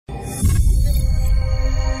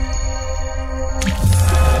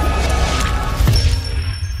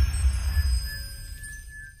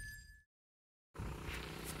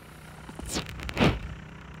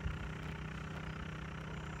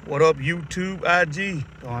What up, YouTube IG?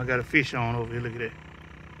 Oh, I got a fish on over here. Look at that.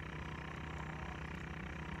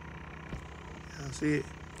 Y'all see it?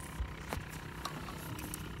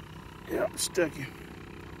 Yep, stuck him.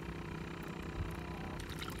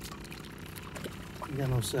 He got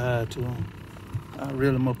no side to him. I'll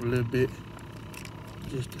reel him up a little bit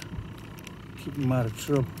just to keep him out of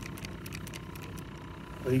trouble.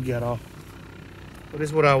 But he got off. But this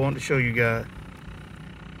is what I want to show you guys.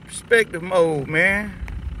 Perspective mode, man.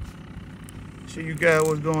 Show you guys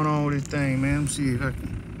what's going on with this thing, man. Let me see if I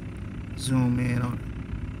can zoom in on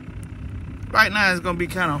it. Right now, it's gonna be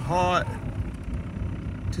kind of hard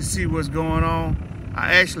to see what's going on.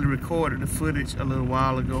 I actually recorded the footage a little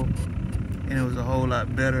while ago, and it was a whole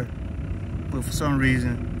lot better. But for some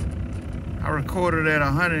reason, I recorded at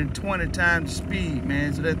 120 times the speed,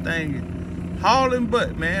 man. So that thing is hauling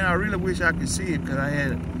butt, man. I really wish I could see it because I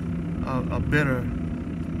had a better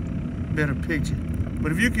picture.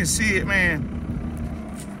 But if you can see it, man,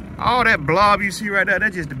 all that blob you see right there,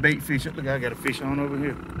 that's just the bait fish. Look, I got a fish on over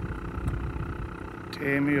here.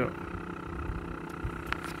 Tear me up.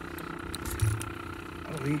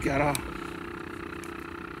 Oh, he got off.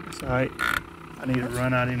 That's all right. I need to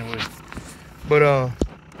run out anyway. But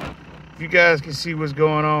you guys can see what's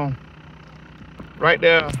going on right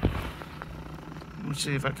there. Let me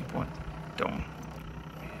see if I can point. Don't.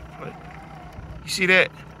 You see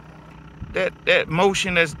that? That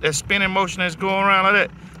motion, that spinning motion that's going around like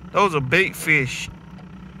that, those are bait fish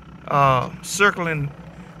circling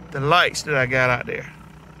the lights that I got out there.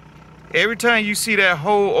 Every time you see that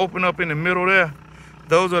hole open up in the middle there,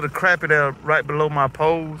 those are the crappie that are right below my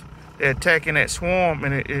poles. They're attacking that swarm,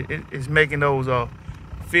 and it's making those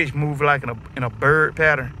fish move like in a bird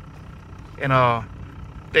pattern. And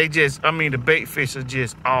they just, I mean, the bait fish are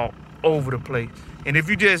just all over the place. And if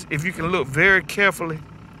you can look very carefully,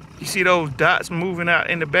 you see those dots moving out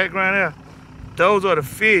in the background there? Those are the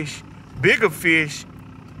fish, bigger fish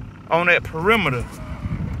on that perimeter,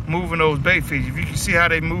 moving those bait fish. If you can see how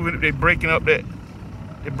they moving, they're breaking up the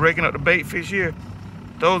bait fish here.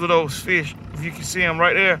 Those are those fish. If you can see them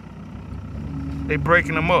right there, they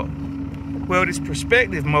breaking them up. Well, this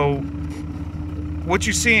perspective mode, what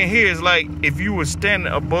you're seeing here is like if you were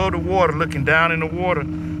standing above the water, looking down in the water,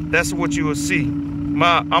 that's what you will see.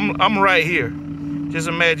 I'm right here. Just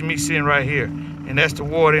imagine me sitting right here, and that's the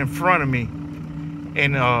water in front of me.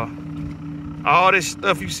 And all this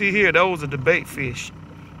stuff you see here, those are the bait fish.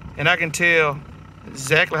 And I can tell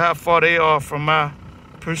exactly how far they are from my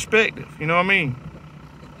perspective, you know what I mean?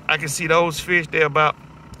 I can see those fish, they're about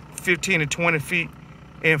 15 to 20 feet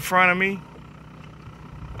in front of me.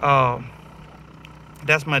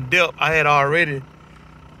 That's my depth. I had already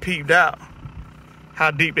peeped out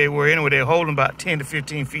how deep they were. Anyway, they're holding about 10 to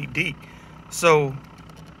 15 feet deep. So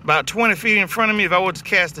about 20 feet in front of me, if I were to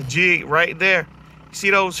cast a jig right there, see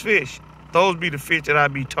those fish? Those be the fish that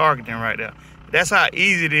I'd be targeting right there. That's how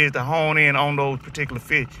easy it is to hone in on those particular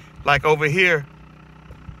fish. Like over here,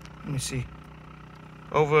 let me see.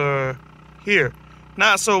 Over here,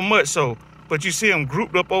 not so much so, but you see them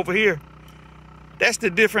grouped up over here. That's the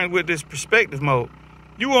difference with this perspective mode.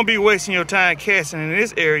 You won't be wasting your time casting in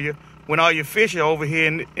this area when all your fish are over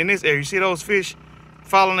here in this area. You see those fish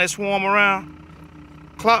following that swarm around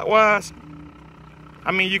clockwise?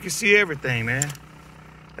 I mean, you can see everything, man.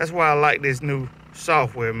 That's why I like this new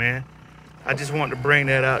software, man. I just wanted to bring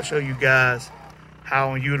that out, show you guys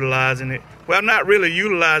how I'm utilizing it. Well, I'm not really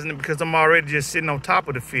utilizing it because I'm already just sitting on top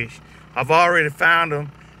of the fish. I've already found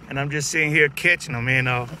them, and I'm just sitting here catching them.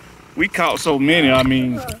 And we caught so many. I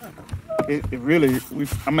mean, it really,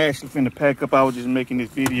 I'm actually finna pack up. I was just making this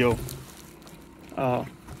video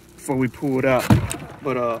before we pulled out.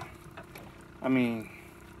 But, I mean,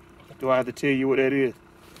 do I have to tell you what that is?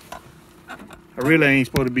 I really ain't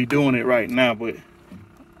supposed to be doing it right now, but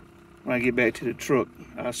when I get back to the truck,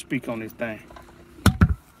 I'll speak on this thing.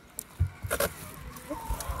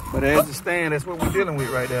 But as it stands, that's what we're dealing with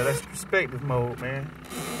right there. That's perspective mode, man.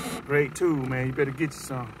 Great tool, man. You better get you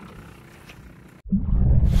some.